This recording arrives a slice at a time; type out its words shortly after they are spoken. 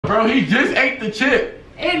bro. He just ate the chip.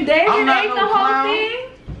 And David ate the whole thing?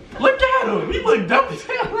 Look at him. He look dumb as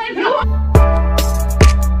hell.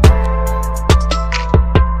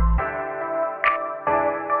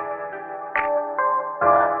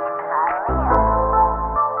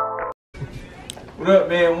 What up,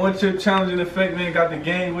 man? One chip challenge in effect, man. Got the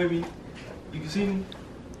game with me. You can see me.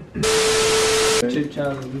 Chip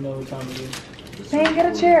challenge, you know what time it is. Man,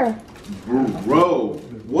 get a chair. Bro,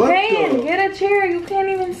 what Man, the? get a chair. You can't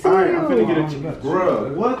even see Alright, you. I'm finna get a chair.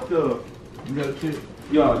 Bro, what the? You got a chip.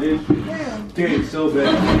 Y'all, this game so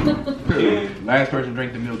bad. Last person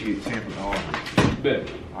drink the milk get 10 for the order. Bet.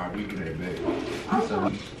 Alright, we get that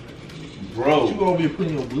back. Bro, You gonna be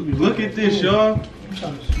putting your boobies. look at this, y'all.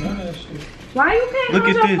 Why you can't Look put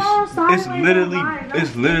at your this. phone silent?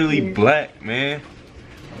 It's literally black, man.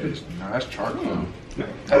 Nah, that's charcoal. That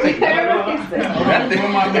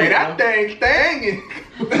thing stanging.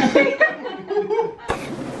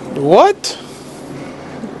 What?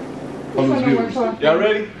 Y'all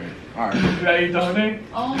ready? Alright. You ready to thing?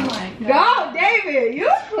 Oh my god. Go, David. You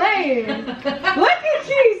playing. Look at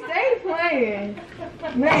you. Stay playing.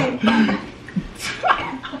 Man.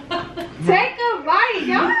 Take a bite.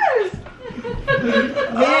 Yes.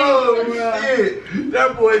 Oh shit! That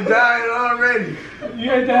boy dying already.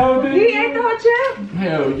 You ate the whole thing? He ate the whole chip?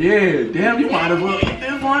 Hell yeah. Damn, you might as well eat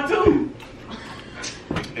this one too.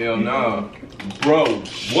 Hell no, bro.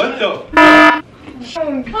 What the? Come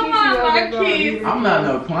on, Marquise. I'm not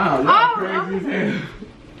no clown. Y'all crazy as hell.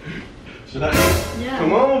 Should I? Yeah.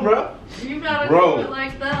 Come on, bro. You gotta Bro. do it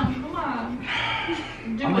like them. Come on.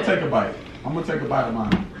 Do I'm gonna take a bite. I'm gonna take a bite of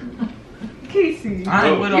mine. Kesey. I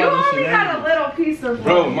ain't with all You this only got a little piece of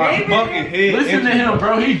Bro, my David, fucking head. Listen to him,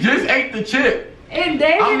 bro. He just ate the chip. And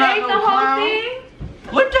David I'm not ate the no whole clown. thing?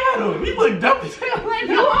 Look at him. He look dumb as hell.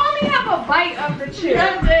 You only have a bite of the chip.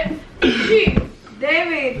 That's it. Keith.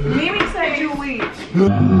 David, Mimi said you weak.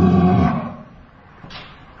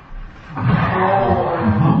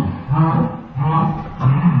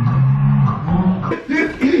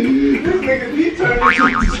 This nigga, he turned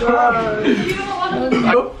into You don't want to.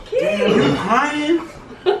 You crying?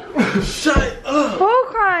 Shut up. Who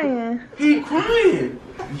crying? He crying.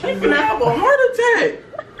 He finna have a heart attack.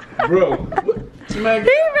 bro. He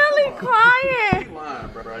really crying. He lying,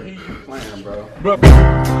 bro. He playing, bro.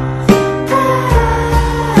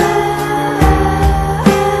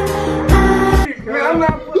 Man, I'm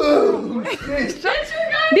not.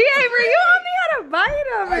 Avery, you only had a bite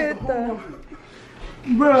of it though.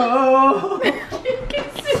 Bro.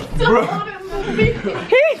 He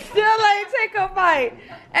still ain't take a bite.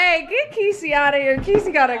 Hey, get Kesey out of here.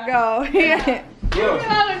 Kesey gotta go. You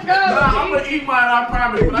gotta go. I'm gonna eat mine, I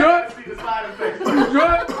promise. But I gotta see the side effects.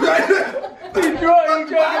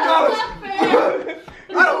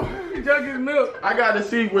 He drank his milk. I gotta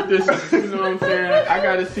see what this is, you know what I'm saying? I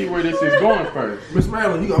gotta see where this is going first. Miss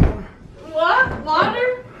Marilyn, you got one. What?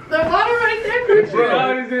 Water? The water right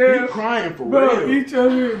there? He crying for Bro, real. eat your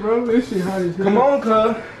shit, bro. This shit hot as hell. Come on,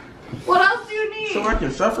 cuz. What else do you need? So I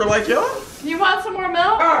can suffer like y'all? You want some more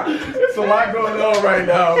milk? It's a lot going on right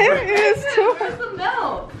now. It is too. Where's the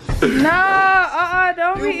milk? No,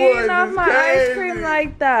 don't be boys eating off is my crazy. ice cream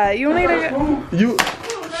like that. You need to. You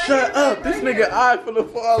shut up. This nigga eye finna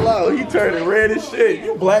fall out. He turning red as shit.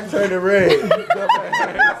 You black turning red.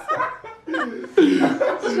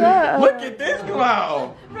 Shut up. Look at this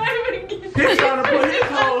clown. He's trying to put his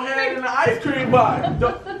whole head in the ice cream box.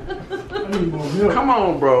 Come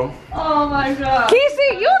on, bro. Oh my god.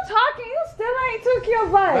 Kesey, you talking? You still ain't took your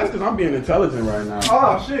That's bite. because I'm being intelligent right now.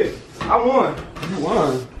 Oh shit, I won. You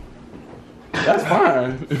won. That's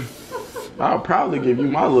fine. I'll probably give you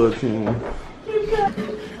my little 10.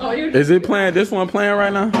 Oh, you Is it playing? This one playing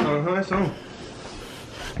right now? It's on.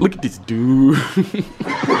 Look at this dude. Look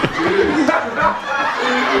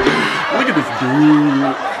at this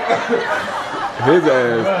dude. His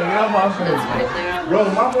ass. Bro,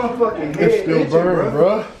 my motherfucking head still burning,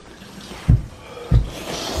 bro.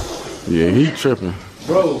 Yeah, he tripping.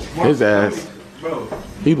 Bro, His ass. Bro.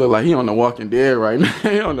 He look like he on the Walking Dead right now.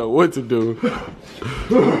 He don't know what to do. He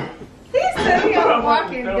said he was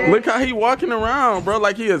walking dead. Look how he walking around, bro,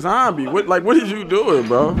 like he a zombie. What is you doing,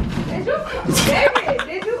 bro? David,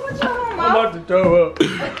 did you put your I'm mouth? about to throw up.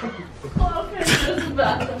 Oh, okay, this is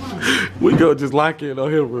bad. We go just lock in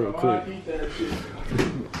on him real quick.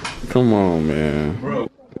 Come on, man. Bro.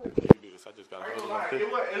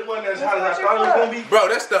 It wasn't as hot as I thought it was gonna be. Bro,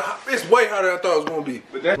 it's way hotter than I thought it was gonna be.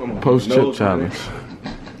 But that's Post chip challenge.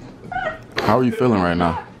 How are you feeling right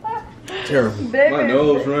now? terrible. David. My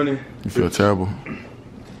nose running. You feel terrible?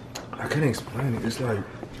 I can't explain it. It's like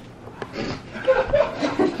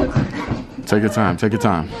Take your time. Take your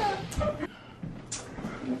time.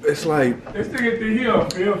 It's like This nigga think he on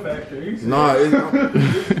Fear Factor. nah. It's,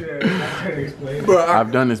 I can't explain it. bro,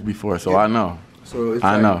 I've done this before, so I know. so it's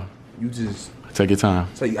I like, know. You just. Take your time.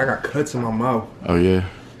 It's like I got cuts in my mouth, Oh yeah.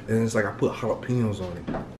 and it's like I put jalapenos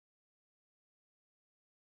on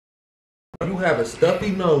it. You have a stuffy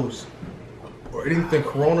nose or anything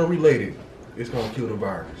corona related, it's gonna kill the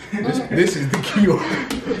virus. This is the cure.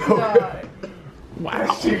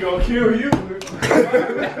 That shit gonna kill you.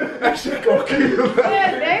 That shit gonna kill you.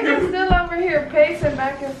 Yeah, David's still over here pacing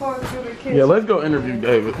back and forth through the kitchen. Yeah, let's go interview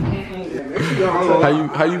David.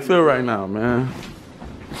 How you feel right now, man?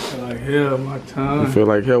 Like hell, my You tongue. feel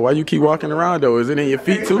like hell? Why you keep walking around though? Is it in your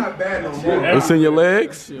feet It's too? not bad no more. It's in your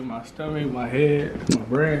legs? Shit, my stomach, my head, my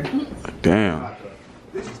brain. Damn.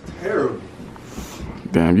 This is terrible.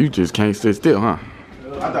 Damn, you just can't sit still, huh? I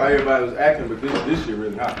thought everybody was acting, but this shit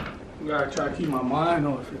really hot. You gotta try to keep my mind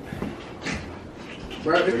off it.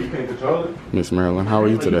 Bro, You can't control it. Miss Marilyn, how are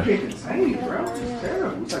you today? it's insane, bro. It's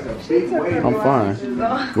terrible. It's like a big wave. I'm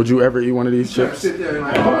fine. Would you ever eat one of these chips? Sit there and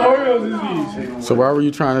What like, Oreos is these? So why were you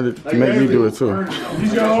trying to make me do it too?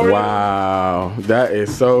 These your Oreos? Wow, that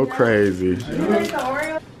is so crazy. You like the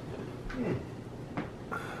Oreo?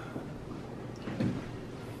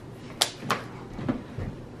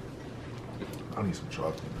 I need some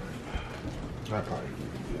chocolate, man. I probably do.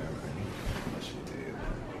 Yeah, man. That shit dead.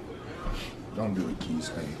 Don't do it, Keys.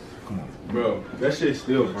 Hey, come on. Bro, that shit's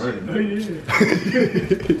still burning. Oh, yeah.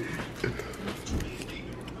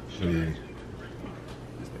 Shit.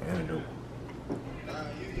 It's the antidote.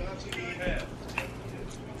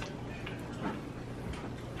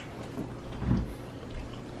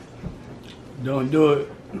 Don't do it.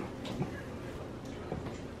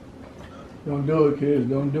 Don't do it, kids.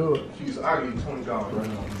 Don't do it. Keys, I'll give you $20 right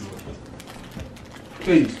now.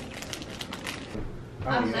 Please.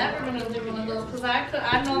 I'm never gonna do one of those because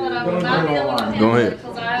I know that I will not be able to Go handle ahead. it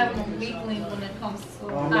because I have a weakling when it comes to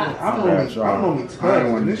I'm hot. only I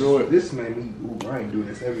don't want to do it. This made me, ooh, I ain't doing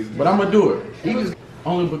this every day. But I'm gonna do it.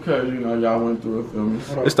 Only because, you know, y'all went through it, feel me?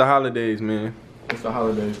 It's the holidays, man. It's the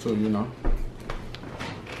holidays too, you know.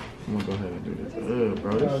 I'm gonna go ahead and do this. Ugh,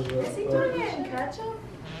 bro. This, Is he doing it in ketchup?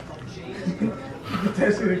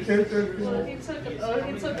 Testing the ketchup. He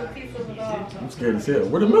took a piece of it off. I'm scared as hell.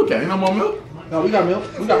 Where the milk at? Ain't no more milk? No, we got milk.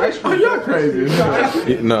 We got ice Oh, cream. y'all crazy.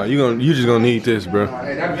 No, you just gonna need this, bro.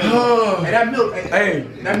 Hey, that milk, hey,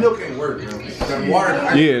 that milk ain't work, bro. That water, the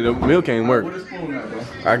ice Yeah, the milk ain't work. Where the spoon at, bro?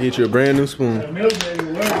 I get you a brand new spoon. Milk baby,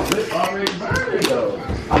 what? It's already burning though.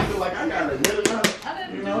 I feel like I got a million dollars. I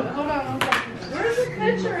didn't do it. Hold on one second. Where's the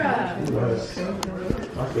picture at?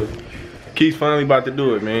 Keith's finally about to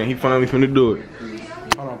do it, man. He finally finna do it.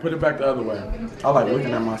 Hold on, put it back the other way. I like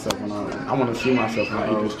looking at myself when I want to see myself when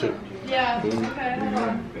I eat this chip. Yeah. Okay, hold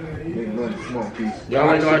on. Big money. Come on, Keys. Y'all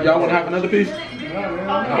want to have another piece?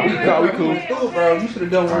 No, we cool. Cool, bro. You should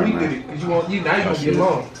have done when we did it. Cause now you gonna get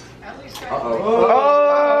along.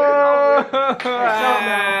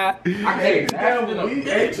 Hey,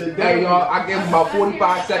 y'all, I gave him about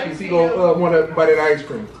 45 seconds. He gonna want to buy that ice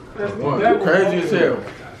cream. That's one. Crazy as hell.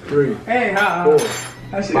 3, Hey, hot. 4,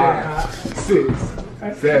 That shit 5, hot. 6,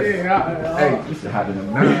 That 7, shit hot. 8, This is hotter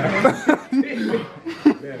than 9.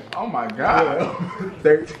 Oh my God.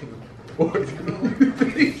 13,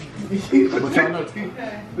 14, 15, What y'all know? 17.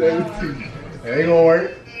 It ain't gonna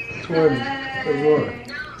work. 20. That's one.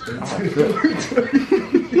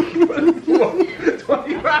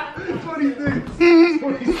 25, 26,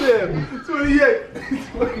 27, 28,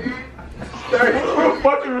 30,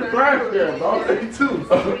 Fucking refresh there, bro. 32,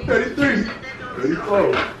 33,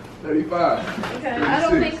 34, 35, Okay, I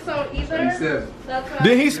don't think so either. 37. That's why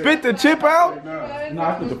Did he spit the chip out? No,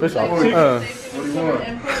 I put the fish out.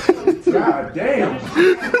 God damn.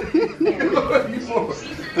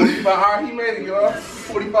 45, alright, he made it, y'all.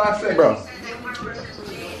 45 seconds. Bro.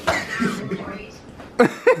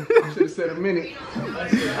 Should have said a minute.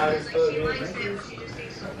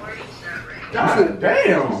 God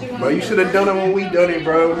damn. Bro, you should have done it when we done it,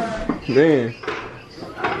 bro. Man.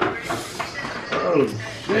 Oh,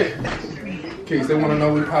 shit. In case they want to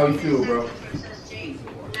know how you feel, bro.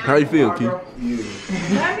 How you feel, Keith?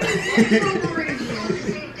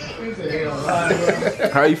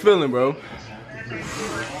 How you feeling, bro?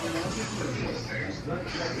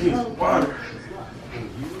 Water.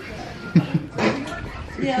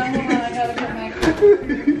 Yeah, hold on, I gotta come back.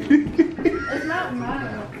 It's not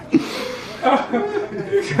mine. I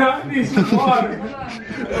need some water.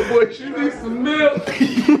 Boy, you need some milk.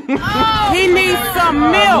 He needs some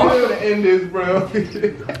I'm milk. gonna end this, bro.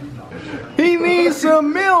 He needs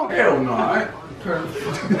some milk. Hell no.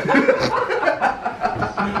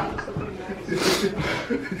 My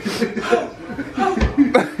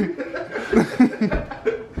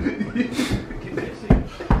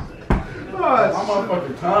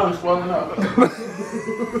motherfucking tongue's swelling up.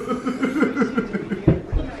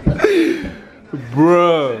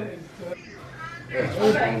 Bruh.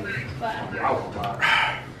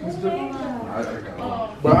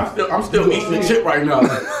 But I'm still eating the chip right now.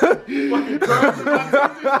 Like,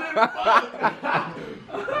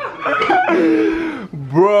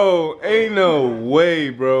 Bro, ain't no way,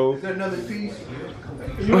 bro. Is that another piece?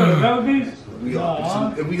 You want another piece? We all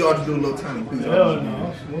just do a little tiny piece. Hell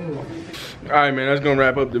no. Alright, man, that's gonna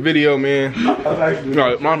wrap up the video, man.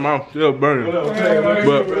 No, my mouth still burning.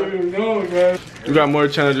 But we got more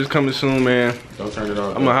challenges coming soon, man. don't turn it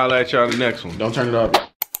off. I'm gonna holler at y'all in the next one. Don't turn it off.